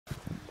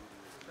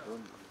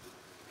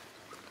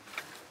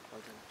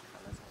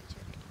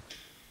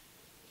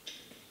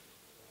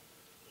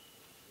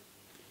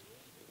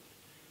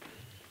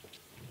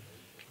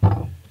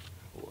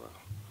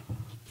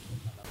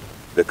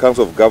The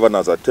Council of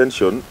Governors'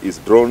 attention is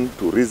drawn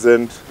to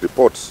recent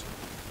reports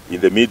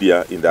in the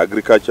media in the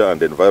agriculture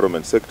and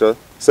environment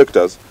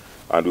sectors,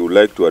 and we would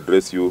like to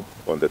address you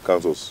on the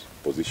Council's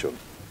position.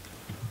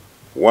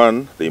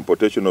 1. The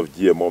importation of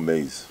GMO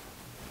maize.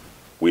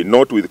 We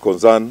note with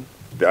concern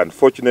the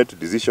unfortunate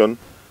decision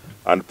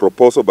and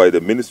proposal by the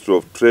Ministry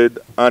of Trade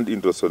and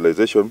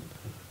Industrialization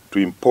to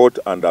import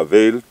and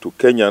avail to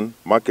Kenyan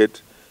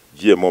market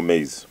GMO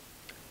maize.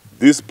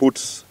 This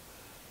puts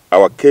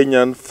our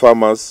Kenyan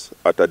farmers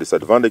at a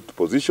disadvantaged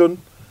position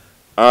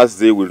as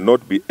they will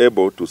not be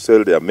able to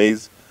sell their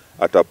maize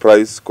at a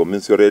price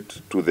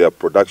commensurate to their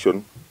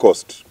production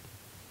cost.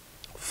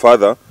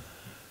 Further,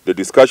 the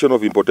discussion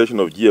of importation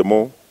of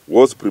GMO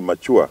was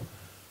premature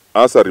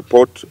as a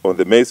report on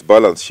the maize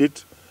balance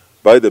sheet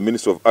by the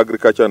Ministry of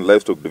Agriculture and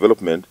Livestock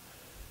Development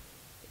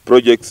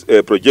projects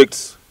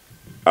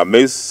a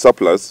maize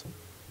surplus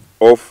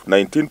of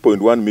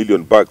 19.1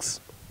 million bags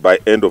by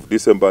end of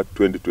December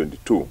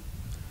 2022.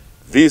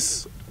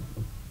 This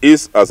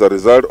is as a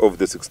result of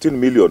the 16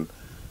 million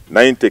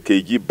 90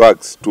 kg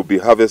bags to be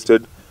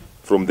harvested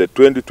from the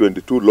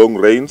 2022 long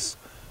rains,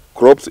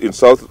 crops in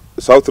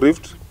South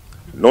Rift,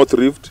 North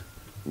Rift,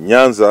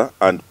 Nyanza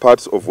and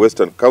parts of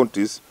western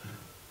counties,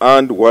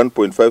 and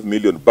 1.5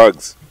 million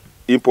bags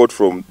import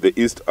from the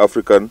East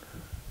African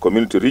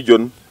Community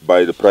region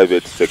by the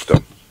private sector.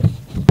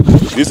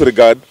 In this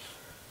regard,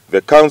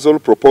 the Council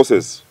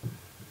proposes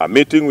a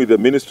meeting with the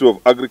Ministry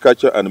of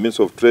Agriculture and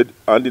Ministry of Trade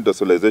and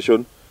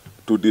Industrialization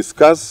to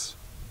discuss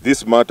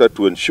this matter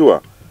to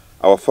ensure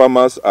our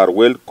farmers are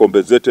well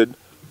compensated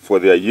for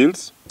their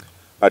yields.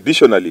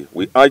 Additionally,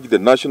 we urge the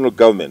national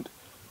government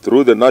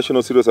through the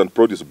National Cereals and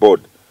Produce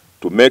Board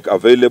to make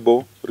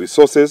available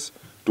resources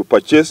to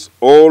purchase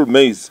all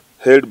maize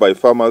held by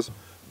farmers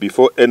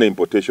before any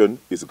importation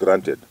is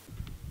granted.